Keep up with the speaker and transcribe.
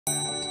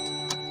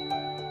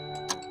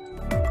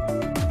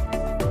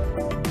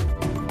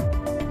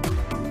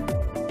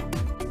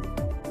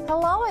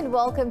and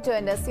welcome to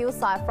Indus News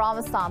Live from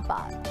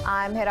Islamabad.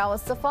 I'm Hira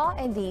Mustafa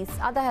and these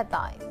are the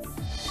headlines.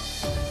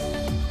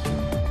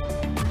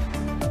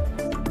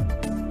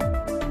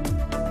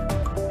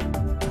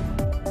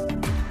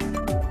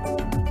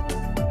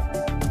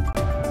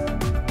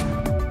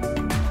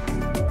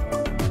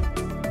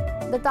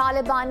 The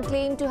Taliban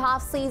claim to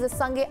have seized the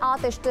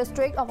Sange-Atish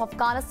district of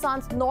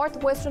Afghanistan's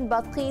northwestern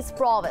Balkis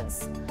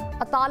province.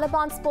 A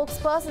Taliban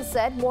spokesperson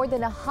said more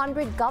than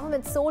 100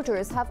 government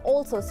soldiers have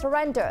also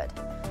surrendered.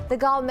 The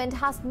government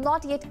has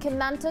not yet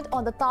commented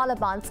on the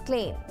Taliban's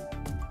claim.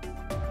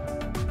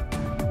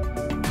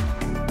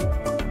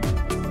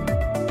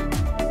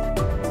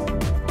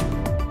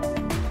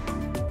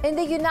 In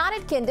the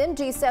United Kingdom,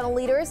 G7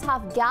 leaders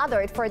have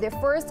gathered for their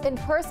first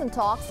in-person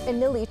talks in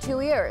nearly 2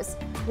 years,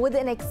 with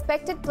an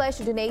expected pledge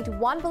to donate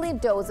 1 billion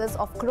doses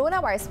of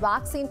coronavirus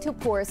vaccine to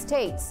poor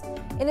states.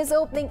 In his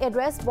opening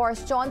address,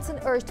 Boris Johnson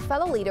urged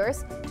fellow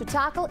leaders to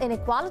tackle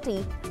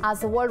inequality as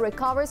the world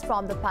recovers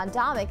from the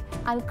pandemic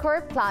and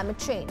curb climate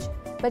change.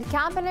 But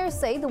campaigners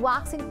say the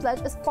vaccine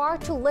pledge is far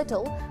too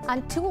little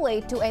and too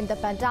late to end the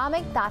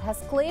pandemic that has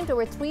claimed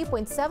over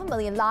 3.7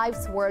 million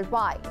lives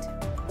worldwide.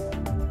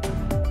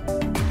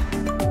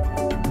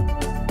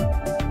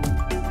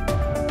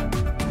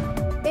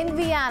 In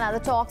Vienna, the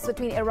talks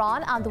between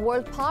Iran and the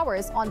world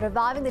powers on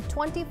reviving the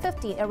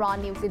 2015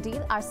 Iran nuclear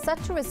deal are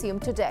set to resume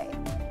today.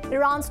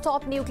 Iran's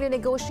top nuclear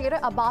negotiator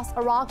Abbas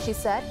Araghchi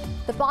said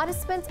the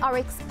participants are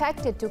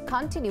expected to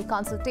continue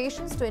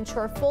consultations to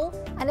ensure full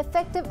and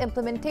effective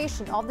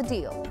implementation of the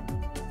deal.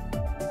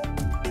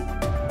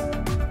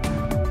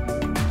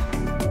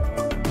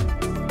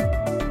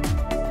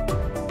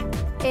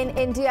 In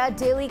India,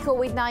 daily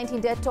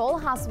COVID-19 death toll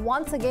has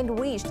once again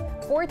reached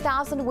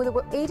 4,000 with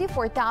over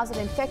 84,000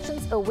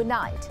 infections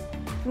overnight.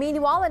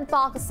 Meanwhile, in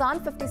Pakistan,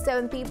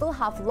 57 people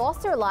have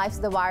lost their lives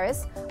to the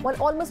virus, while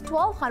almost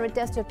 1,200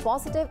 tested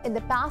positive in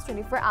the past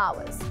 24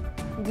 hours.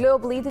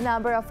 Globally, the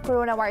number of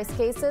coronavirus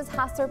cases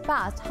has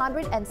surpassed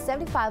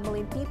 175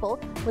 million people,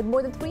 with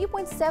more than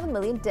 3.7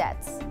 million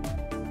deaths.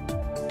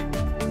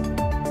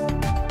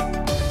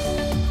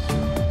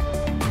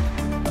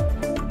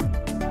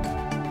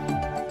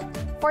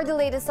 For the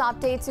latest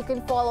updates, you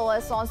can follow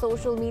us on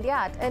social media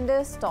at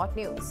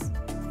indus.news.